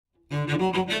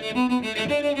Hello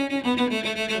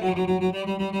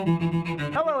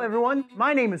everyone,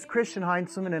 my name is Christian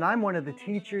Heintzelman and I'm one of the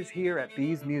teachers here at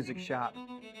B's Music Shop.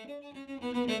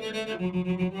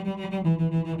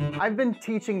 I've been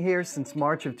teaching here since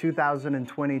March of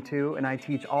 2022 and I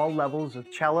teach all levels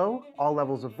of cello, all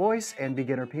levels of voice, and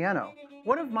beginner piano.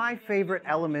 One of my favorite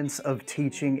elements of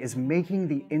teaching is making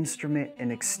the instrument an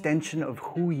extension of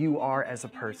who you are as a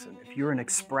person. If you're an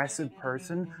expressive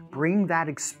person, bring that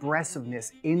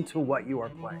expressiveness into what you are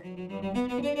playing.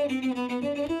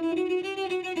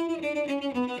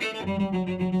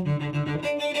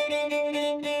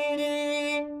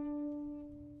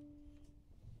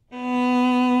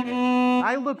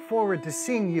 I look forward to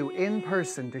seeing you in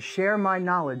person to share my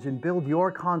knowledge and build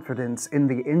your confidence in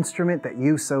the instrument that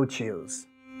you so choose.